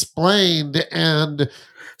been explained, and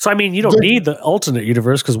So, I mean, you don't need the alternate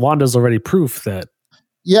universe because Wanda's already proof that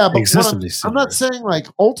yeah, but exists what in these I'm not universe. saying like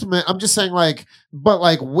ultimate. I'm just saying like, but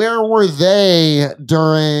like, where were they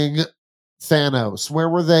during Thanos? Where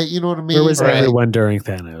were they? You know what I mean? Where was Right. everyone during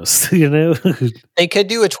Thanos? You know? They could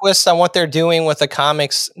do a twist on what they're doing with the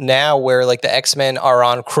comics now where like the X-Men are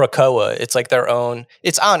on Krakoa. It's like their own,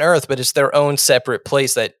 it's on Earth, but it's their own separate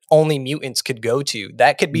place that only mutants could go to.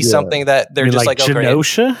 That could be Yeah. something that they're I mean, just like, okay.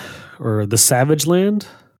 Genosha or the Savage Land?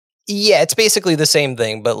 Yeah, it's basically the same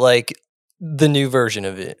thing, but like the new version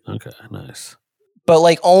of it. Okay, nice. But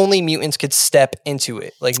like only mutants could step into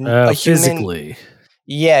it. Like a human, Physically.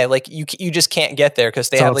 yeah, like you just can't get there because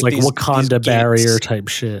they So have it's like like these Wakanda gates. barrier type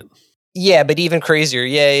shit. Yeah, but even crazier.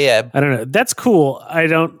 Yeah. I don't know. That's cool. I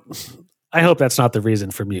hope that's not the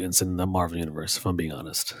reason for mutants in the Marvel universe, if I'm being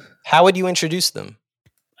honest. How would you introduce them?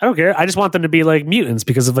 I don't care. I just want them to be like mutants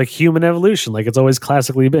because of like human evolution, like it's always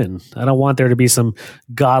classically been. I don't want there to be some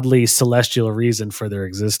godly celestial reason for their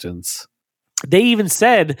existence. They even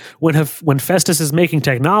said when Festus is making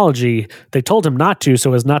technology, they told him not to,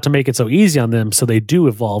 so as not to make it so easy on them, so they do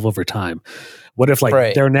evolve over time. What if like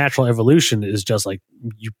Right. their natural evolution is just like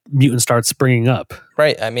mutants start springing up?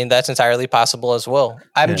 Right. I mean, that's entirely possible as well.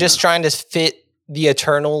 I'm Yeah. just trying to fit the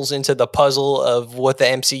Eternals into the puzzle of what the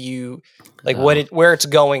MCU, like where it's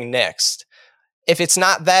going next. If it's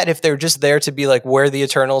not that, if they're just there to be like where the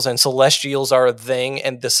Eternals and Celestials are a thing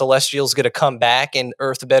and the Celestials going to come back and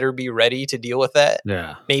Earth better be ready to deal with that.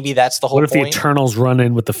 Yeah. Maybe that's the whole What if the point. Eternals run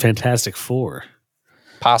in with the Fantastic Four?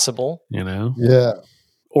 Possible. You know, Yeah,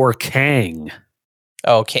 or Kang?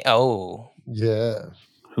 Okay. Oh, yeah.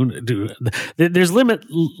 There's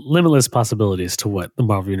limitless possibilities to what the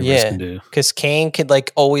Marvel universe Yeah. can do. because Kane could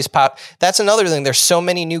like always pop. That's another thing. There's so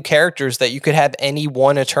many new characters that you could have any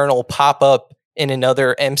one Eternal pop up in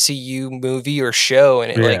another MCU movie or show,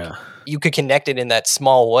 and it, like Yeah, you could connect it in that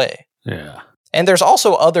small way. yeah. And there's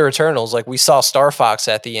also other Eternals, like we saw Star Fox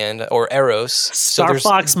at the end, or Eros. Star there's-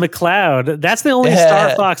 Fox McCloud. That's the only Yeah.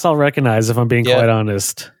 Star Fox I'll recognize, if I'm being Yeah. quite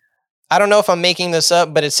honest. I don't know if I'm making this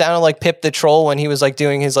up, but it sounded like Pip the Troll when he was like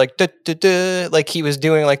doing his like like he was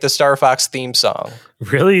doing like the Star Fox theme song.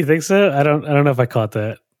 Really, you think so? I don't know if I caught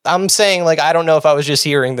that. I'm saying like I don't know if I was just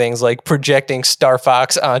hearing things like projecting Star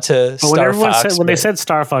Fox onto But when Star everyone Fox. when they said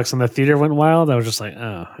Star Fox and the theater went wild, I was just like,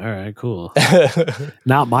 oh, all right, cool. said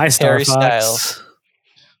Not my Star Harry Fox. Styles.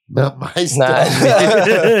 Not my Nah. stuff.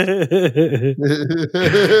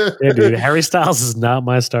 Yeah, dude, Harry Styles is not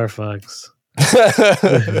my Star Fox.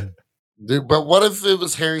 Dude, but what if it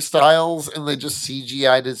was Harry Styles and they just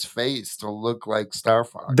CGI'd his face to look like Star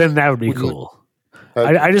Fox? Then that would be Would you- cool.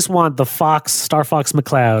 I just want the Star Fox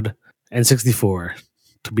McCloud and 64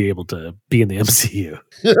 to be able to be in the MCU.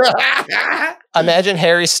 Imagine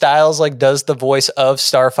Harry Styles like does the voice of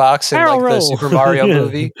Star Fox in Barrel like the roll. Super Mario Yeah.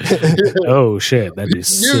 movie. Oh shit, that'd be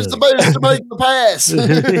Use the sick. moves to make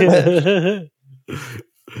the pass.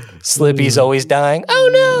 Slippy's always dying. Oh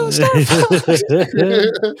no, Star Fox!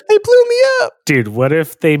 They blew me up. Dude, what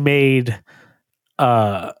if they made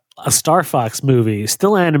a Star Fox movie,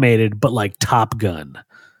 still animated, but like Top Gun?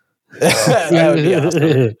 That would be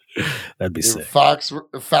awesome. That'd be sick.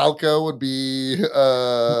 Falco would be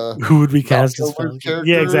Who would we cast as Falco Falco? character?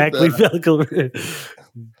 Yeah, exactly. Falco.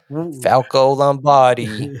 Falco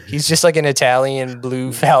Lombardi. He's just like an Italian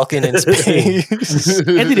blue falcon in space.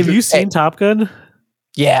 Anthony, have you seen Top Gun?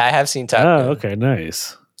 Yeah, I have seen Top Gun. Oh, okay,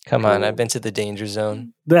 nice. Come on, Cool. I've been to the danger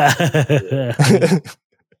zone. Yeah,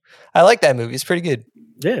 I like that movie. It's pretty good.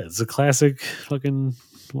 it's a classic fucking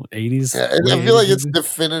 80s. Yeah, I feel like it's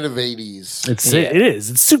definitive 80s It's Yeah. it is.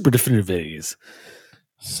 It's super definitive 80s.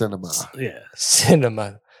 cinema. Yeah.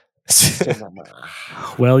 Cinema.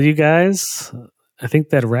 Well, you guys, I think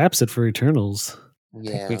that wraps it for Eternals.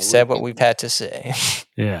 Yeah, We've said what we've had to say.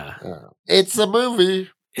 Yeah. It's a movie.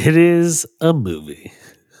 It is a movie.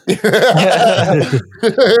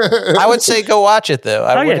 I would say go watch it though.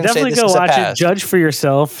 I wouldn't say definitely this go is a watch it. pass. Judge for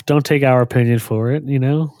yourself. Don't take our opinion for it, you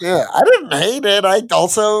know? Yeah, I didn't hate it. I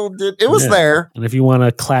also did. It was Yeah. there. And if you want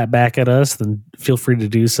to clap back at us, then feel free to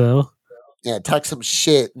do so. Yeah, talk some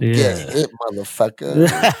shit. And Yeah. Get hit,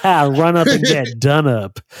 motherfucker. Run up and get done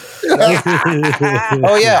up.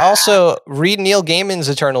 Oh yeah. Also, read Neil Gaiman's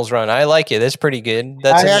Eternals run. I like it. It's pretty good.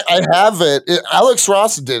 That's I have it. Alex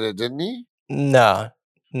Ross did it, didn't he? no.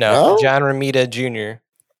 No? John Romita Jr.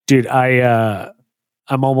 Dude,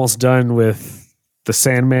 I'm almost done with the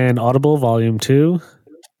Sandman Audible Volume 2.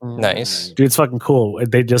 Nice. Dude, it's fucking cool.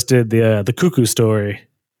 They just did the Cuckoo story.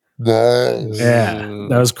 Nice. Yeah,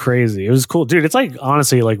 that was crazy. It was cool. Dude, it's like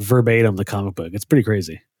honestly like verbatim the comic book. It's pretty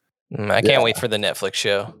crazy. I can't wait for the Netflix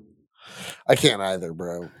show. I can't either,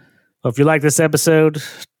 bro. Well, if you like this episode,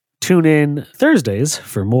 tune in Thursdays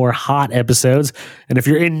for more hot episodes. And if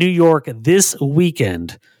you're in New York this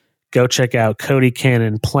weekend, go check out Cody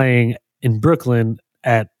Cannon playing in Brooklyn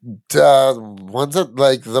at One's at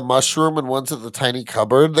like the Mushroom and one's at the Tiny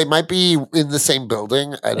Cupboard. They might be in the same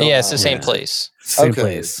building. I don't Yeah, it's know. the same place. same Okay.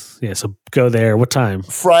 place. Yeah, so go there. What time?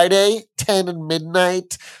 Friday, 10 and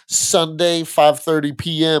midnight. Sunday, 5:30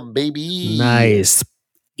 p.m., baby. Nice.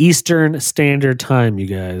 Eastern Standard Time, you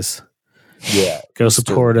guys. Yeah. Go Eastern.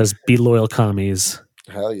 support us. Be loyal commies.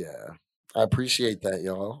 Hell yeah. I appreciate that,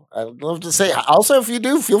 y'all. I'd love to say. Also, if you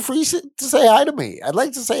do, feel free to say hi to me. I'd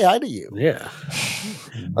like to say hi to you. Yeah.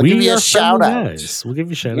 I'll give you a are shout friendly out. guys. We'll give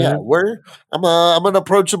you a shout Yeah, out. I'm an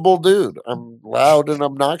approachable dude. I'm loud and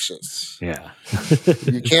obnoxious. Yeah.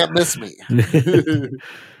 You can't miss me.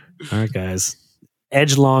 All right, guys.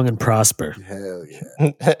 Edge long and prosper. Hell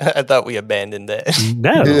yeah. I thought we abandoned that.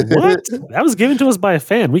 No, what? That was given to us by a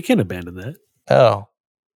fan. We can't abandon that. Oh,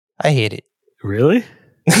 I hate it. Really?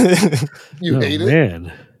 You oh, hate it?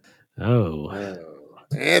 man. Oh. Oh,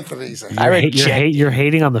 Anthony's a I reject You're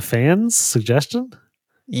hating on the fans' suggestion?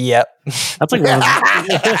 Yep. That's like one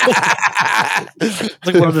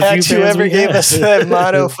of the few Had you fans ever we gave have. us that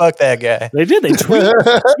motto? Fuck that guy. They did. They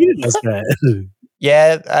tweeted us that.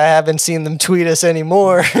 Yeah, I haven't seen them tweet us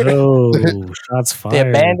anymore. Oh, shots They fired.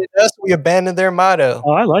 abandoned us. We abandoned their motto.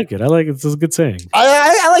 Oh, I like it. I like it. It's a good saying.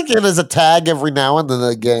 I like it as a tag every now and then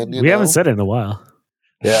again. We haven't said it in a while.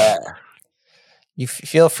 Yeah. You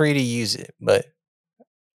feel free to use it, but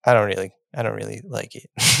I don't really like it.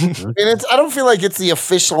 And I don't feel like it's the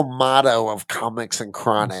official motto of Comics and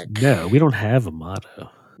Chronic. No, we don't have a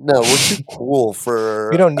motto. No, we're too cool for.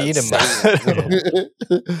 We don't need a saying.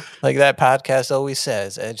 Like that podcast always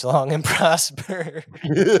says, edge long and prosper.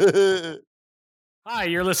 Hi,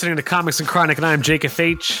 you're listening to Comics and Chronic, and I'm Jacob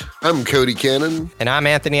H. I'm Cody Cannon. And I'm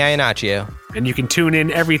Anthony Iannaccio. And you can tune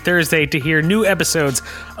in every Thursday to hear new episodes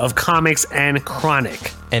of Comics and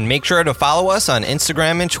Chronic. And make sure to follow us on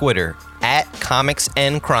Instagram and Twitter at Comics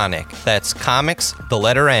and Chronic. That's comics, the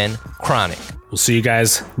letter N, Chronic. We'll see you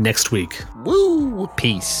guys next week. Woo!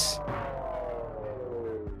 Peace.